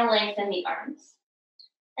 Inhale, lengthen the arms.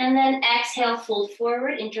 And then exhale, fold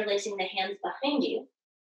forward, interlacing the hands behind you.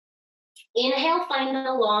 Inhale, find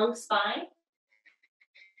the long spine.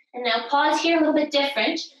 And now pause here, a little bit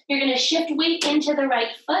different. You're going to shift weight into the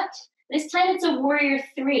right foot. This time it's a warrior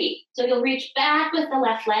three. So you'll reach back with the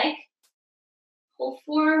left leg. Pull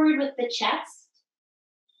forward with the chest.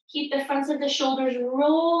 Keep the fronts of the shoulders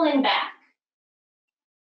rolling back.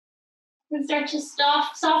 And start to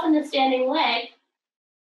soften the standing leg.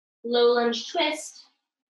 Low lunge twist.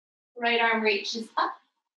 Right arm reaches up.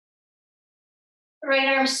 Right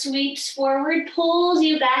arm sweeps forward, pulls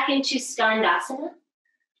you back into Skandasana.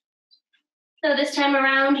 So this time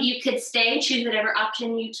around, you could stay, choose whatever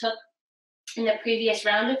option you took in the previous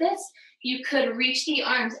round of this. You could reach the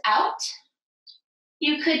arms out.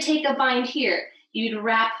 You could take a bind here. You'd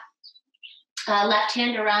wrap left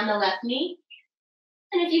hand around the left knee.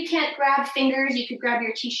 And if you can't grab fingers, you could grab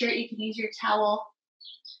your t-shirt, you could use your towel.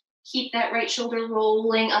 Keep that right shoulder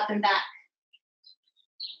rolling up and back.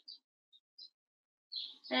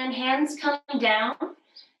 And hands come down.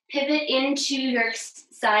 Pivot into your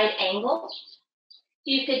side angle.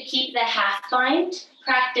 You could keep the half bind.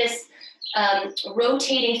 Practice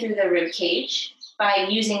rotating through the rib cage by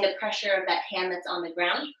using the pressure of that hand that's on the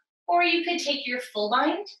ground. Or you could take your full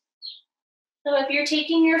bind. So if you're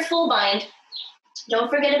taking your full bind, don't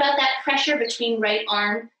forget about that pressure between right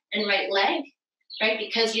arm and right leg, right?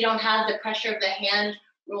 Because you don't have the pressure of the hand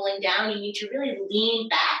rolling down, you need to really lean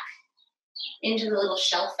back into the little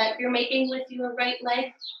shelf that you're making with your right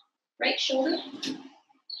leg, right shoulder.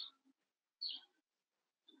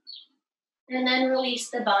 And then release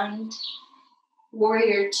the bind.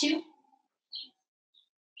 Warrior two.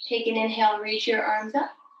 Take an inhale, reach your arms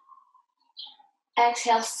up.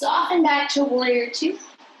 Exhale, soften back to warrior two.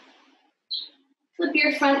 Flip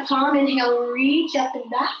your front palm, inhale, reach up and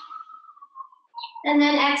back. And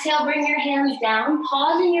then exhale, bring your hands down.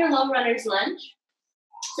 Pause in your low runner's lunge.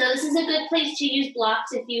 So this is a good place to use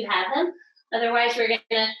blocks if you have them. Otherwise, we're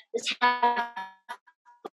gonna just have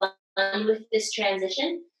fun with this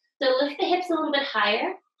transition. So lift the hips a little bit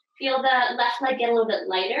higher. Feel the left leg get a little bit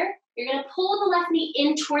lighter. You're gonna pull the left knee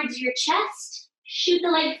in towards your chest, shoot the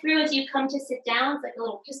leg through as you come to sit down. It's like a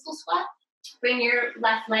little pistol squat. Bring your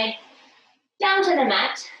left leg down to the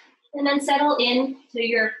mat, and then settle in so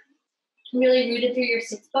you're really rooted through your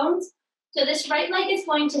sits bones. So this right leg is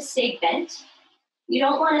going to stay bent. You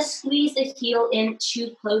don't want to squeeze the heel in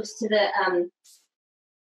too close to the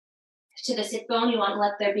sit bone. You want to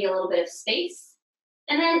let there be a little bit of space.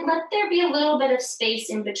 And then let there be a little bit of space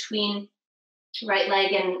in between right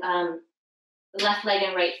leg and left leg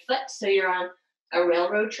and right foot. So you're on a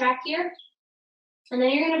railroad track here. And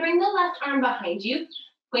then you're going to bring the left arm behind you.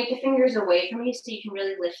 Point the fingers away from you so you can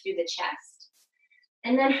really lift through the chest.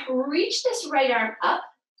 And then reach this right arm up.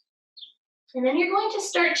 And then you're going to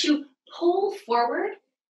start to pull forward.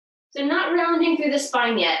 So not rounding through the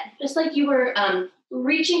spine yet, just like you were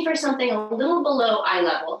reaching for something a little below eye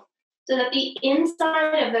level, so that the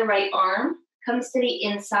inside of the right arm comes to the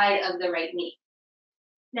inside of the right knee.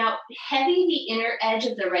 Now, heavy the inner edge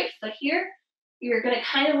of the right foot here. You're going to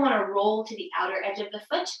kind of want to roll to the outer edge of the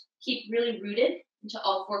foot. Keep really rooted into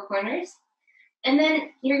all four corners. And then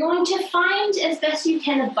you're going to find, as best you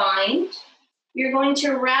can, a bind. You're going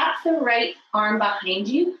to wrap the right arm behind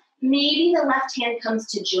you. Maybe the left hand comes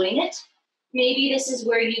to join it. Maybe this is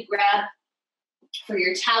where you grab for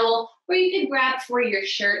your towel, or you could grab for your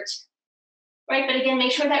shirt, right? But again,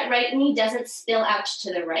 make sure that right knee doesn't spill out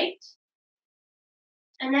to the right.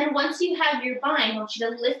 And then once you have your bind, I want you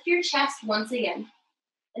to lift your chest once again,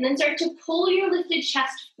 and then start to pull your lifted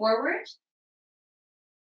chest forward.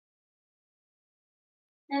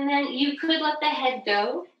 And then you could let the head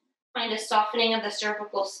go, find a softening of the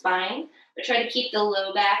cervical spine, but try to keep the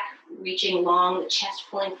low back reaching long, the chest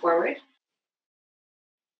pulling forward.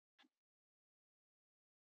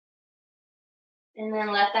 And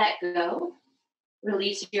then let that go.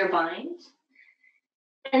 Release your bind.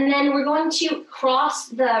 And then we're going to cross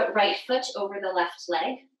the right foot over the left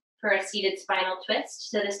leg for a seated spinal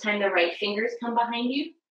twist. So this time the right fingers come behind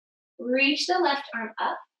you. Reach the left arm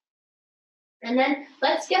up. And then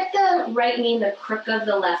let's get the right knee in the crook of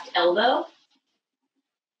the left elbow.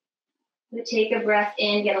 We take a breath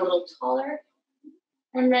in, get a little taller.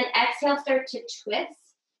 And then exhale, start to twist.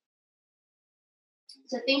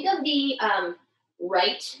 So think of the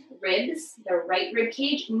right ribs, the right rib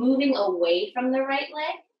cage moving away from the right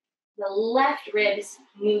leg, the left ribs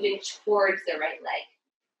moving towards the right leg,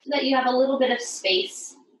 so that you have a little bit of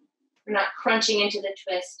space. We're not crunching into the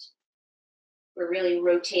twist. We're really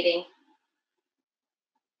rotating.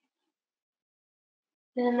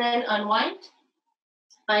 And then unwind.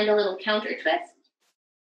 Find a little counter twist.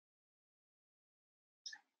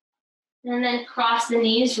 And then cross the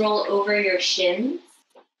knees, roll over your shins.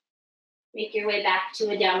 Make your way back to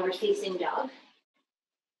a downward facing dog.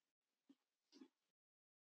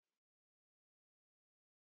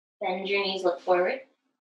 Bend your knees, look forward.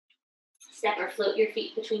 Step or float your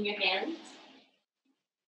feet between your hands.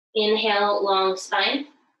 Inhale, long spine.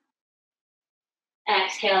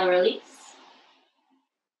 Exhale, release.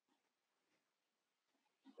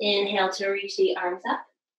 Inhale to reach the arms up.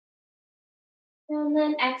 And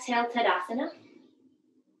then exhale, Tadasana.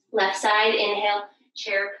 Left side, inhale,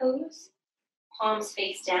 chair pose. Palms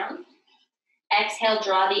face down. Exhale,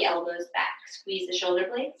 draw the elbows back. Squeeze the shoulder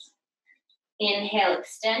blades. Inhale,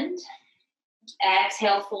 extend.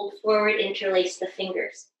 Exhale, fold forward, interlace the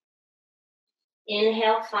fingers.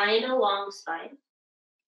 Inhale, find a long spine.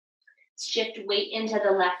 Shift weight into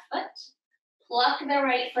the left foot. Pluck the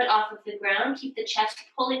right foot off of the ground. Keep the chest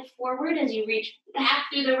pulling forward as you reach back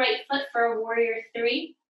through the right foot for a warrior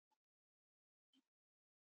three.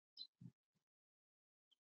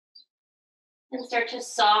 And start to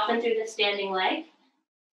soften through the standing leg.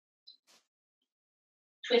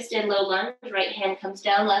 Twisted low lunge, right hand comes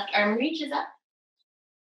down, left arm reaches up.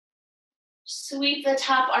 Sweep the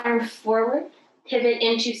top arm forward, pivot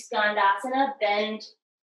into Skandasana, bend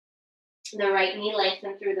the right knee,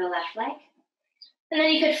 lengthen through the left leg. And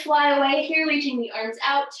then you could fly away here, reaching the arms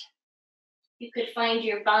out. You could find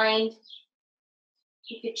your bind.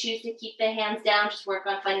 You could choose to keep the hands down, just work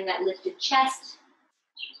on finding that lifted chest.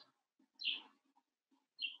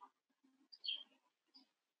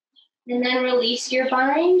 And then release your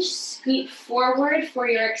bind, scoot forward for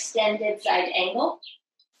your extended side angle.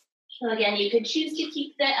 So again, you could choose to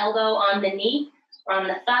keep the elbow on the knee or on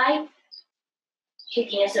the thigh,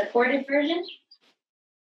 taking a supported version.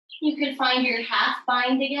 You could find your half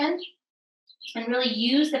bind again and really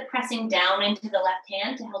use the pressing down into the left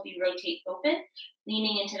hand to help you rotate open,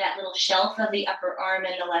 leaning into that little shelf of the upper arm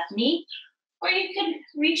and the left knee. Or you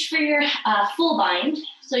could reach for your full bind.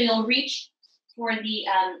 So you'll reach for the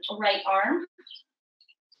right arm,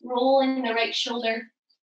 rolling the right shoulder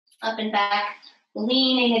up and back,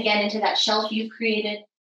 leaning again into that shelf you created,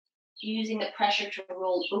 using the pressure to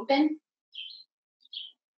roll open.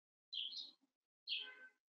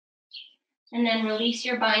 And then release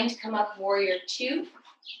your bind, come up, warrior two.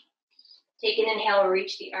 Take an inhale,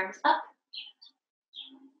 reach the arms up.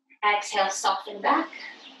 Exhale, soften back.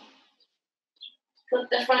 Flip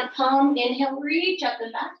the front palm, inhale, reach up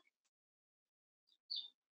and back.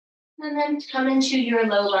 And then come into your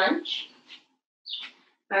low lunge.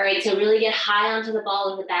 All right, so really get high onto the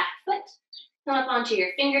ball of the back foot. Come up onto your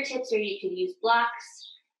fingertips, or you could use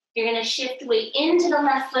blocks. You're gonna shift weight into the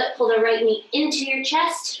left foot, pull the right knee into your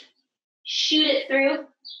chest, shoot it through,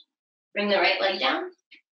 bring the right leg down.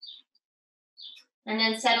 And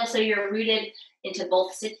then settle so you're rooted into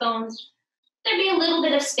both sit bones. There'd be a little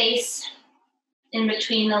bit of space in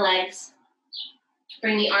between the legs.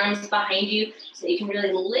 Bring the arms behind you so that you can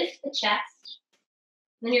really lift the chest.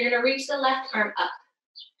 Then you're gonna reach the left arm up.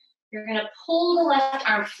 You're gonna pull the left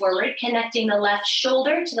arm forward, connecting the left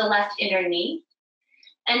shoulder to the left inner knee.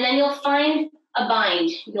 And then you'll find a bind.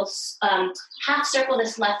 You'll half circle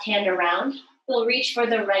this left hand around. You'll reach for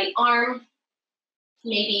the right arm,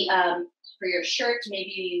 maybe for your shirt, maybe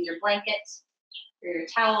you use your blanket or your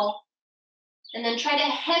towel. And then try to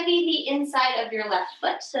heavy the inside of your left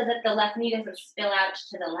foot so that the left knee doesn't spill out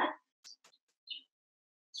to the left.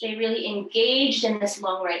 Stay really engaged in this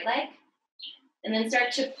long right leg. And then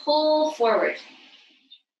start to pull forward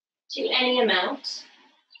to any amount.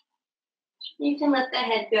 You can let the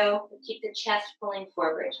head go, but keep the chest pulling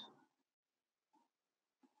forward.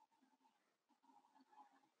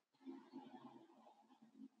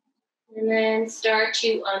 And then start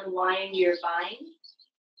to unwind your bind.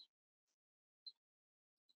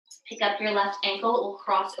 Pick up your left ankle, it will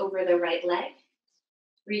cross over the right leg.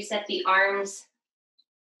 Reset the arms,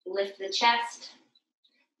 lift the chest.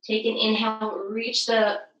 Take an inhale, reach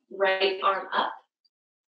the right arm up.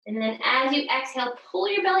 And then as you exhale, pull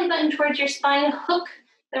your belly button towards your spine, hook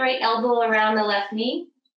the right elbow around the left knee.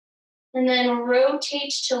 And then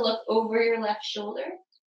rotate to look over your left shoulder.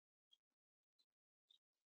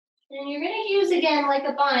 And you're gonna use, again, like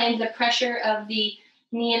a bind, the pressure of the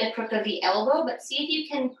knee and the crook of the elbow, but see if you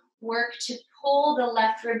can work to pull the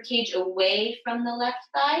left rib cage away from the left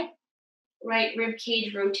thigh. Right rib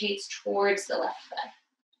cage rotates towards the left thigh.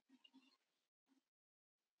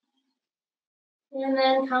 And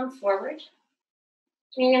then come forward.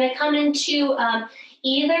 You're going to come into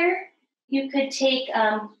either you could take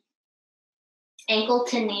ankle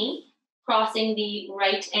to knee, crossing the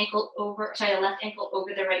left ankle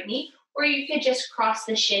over the right knee, or you could just cross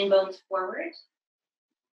the shin bones forward.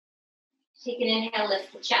 Take an inhale,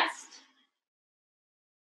 lift the chest.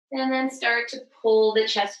 And then start to pull the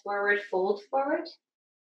chest forward, fold forward.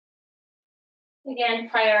 Again,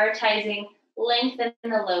 prioritizing length in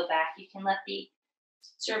the low back. You can let the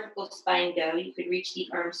cervical spine go. You could reach the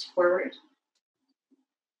arms forward.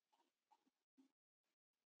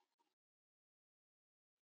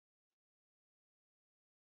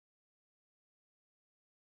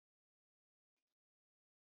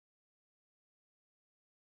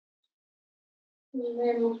 And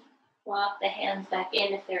then walk the hands back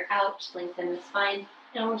in if they're out, lengthen the spine,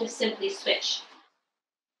 and we'll just simply switch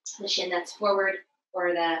the shin that's forward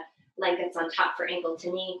or the leg that's on top for ankle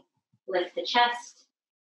to knee. Lift the chest,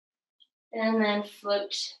 and then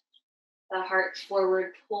float the heart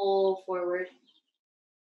forward, pull forward.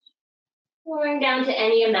 Lowering down to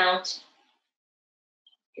any amount.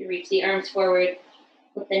 You can reach the arms forward,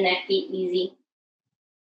 let the neck be easy.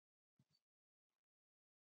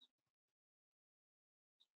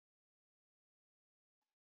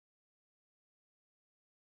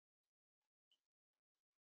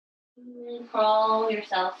 And then crawl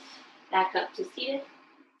yourself back up to seated.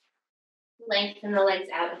 Lengthen the legs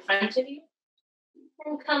out in front of you.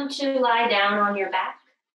 And come to lie down on your back.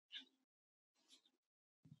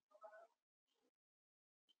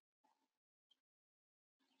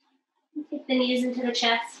 Take the knees into the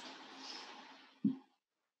chest.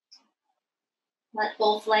 Let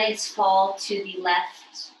both legs fall to the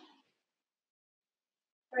left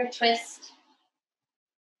for a twist.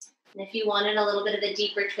 And if you wanted a little bit of a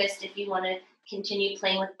deeper twist, if you want to continue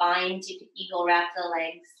playing with binds, you could eagle wrap the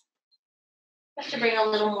legs. Just to bring a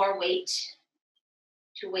little more weight,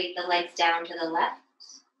 to weight the legs down to the left.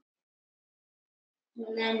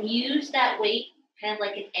 And then use that weight kind of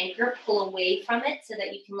like an anchor, pull away from it so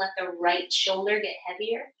that you can let the right shoulder get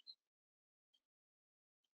heavier.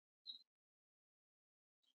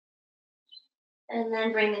 And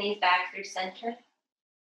then bring the knees back through center.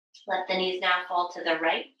 Let the knees now fall to the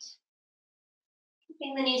right.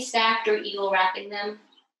 Keeping the knees stacked or eagle wrapping them.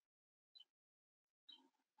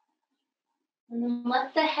 And then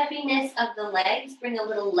let the heaviness of the legs bring a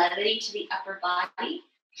little levity to the upper body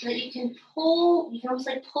so that you can almost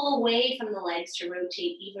like pull away from the legs to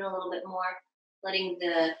rotate even a little bit more, letting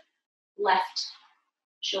the left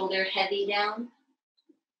shoulder heavy down.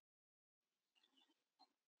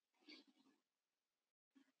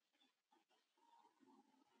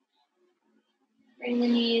 Bring the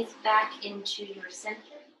knees back into your center.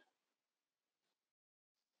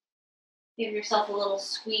 Give yourself a little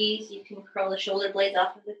squeeze. You can curl the shoulder blades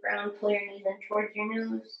off of the ground, pull your knees in towards your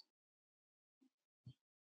nose.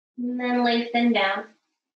 And then lengthen down.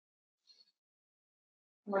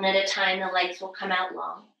 One at a time, the legs will come out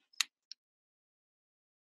long.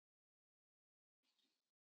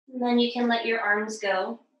 And then you can let your arms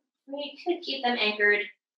go. Or you could keep them anchored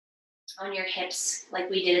on your hips like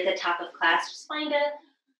we did at the top of class. Just find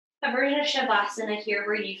a version of Shavasana here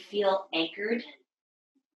where you feel anchored,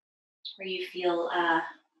 where you feel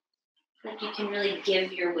like you can really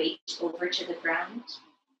give your weight over to the ground.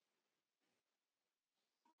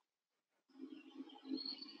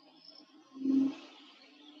 And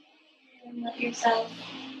let yourself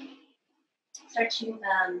start to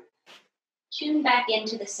tune back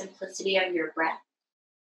into the simplicity of your breath.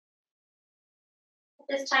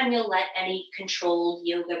 At this time, you'll let any controlled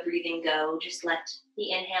yoga breathing go. Just let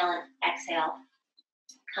the inhale and exhale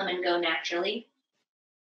come and go naturally.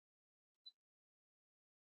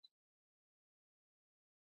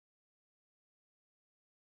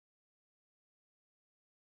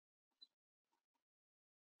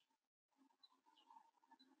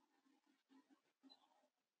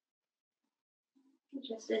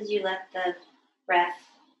 Just as you let the breath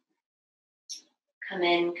come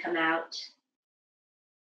in, come out,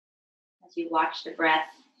 as you watch the breath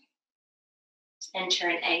enter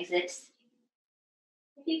and exit,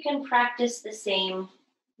 if you can practice the same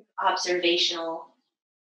observational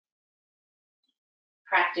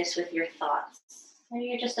practice with your thoughts. So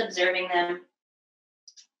you're just observing them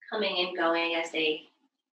coming and going as they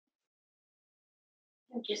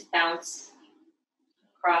just bounce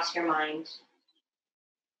across your mind.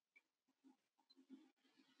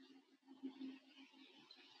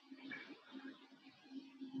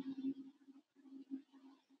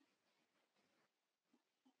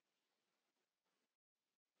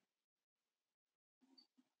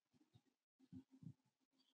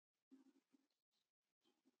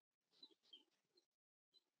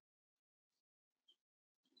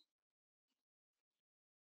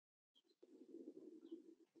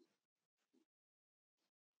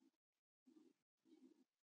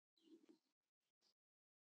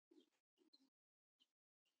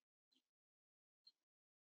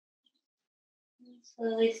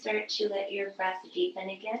 Slowly start to let your breath deepen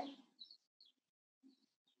again.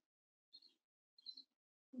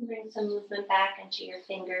 Bring some movement back into your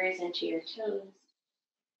fingers, into your toes.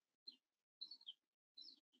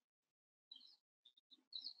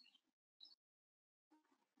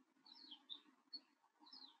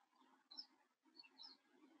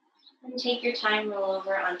 And take your time, roll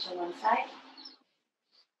over onto one side.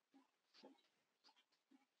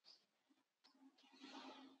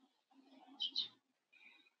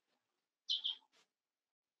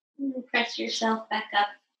 And press yourself back up.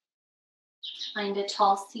 Find a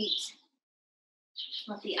tall seat.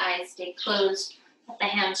 Let the eyes stay closed. Let the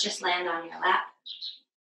hands just land on your lap.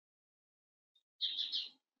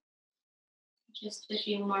 Just a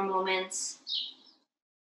few more moments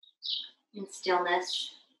in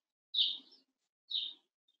stillness.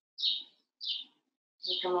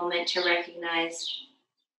 Take a moment to recognize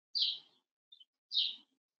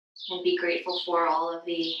and be grateful for all of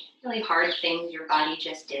the really hard things your body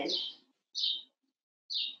just did.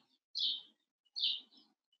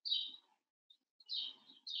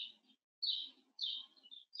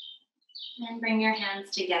 And bring your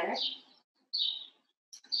hands together.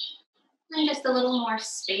 And just a little more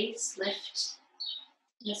space. Lift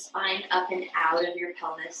the spine up and out of your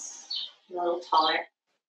pelvis, a little taller.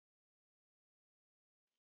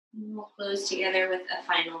 And we'll close together with a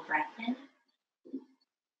final breath in.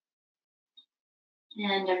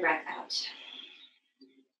 And a breath out.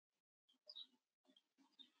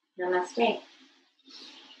 Namaste.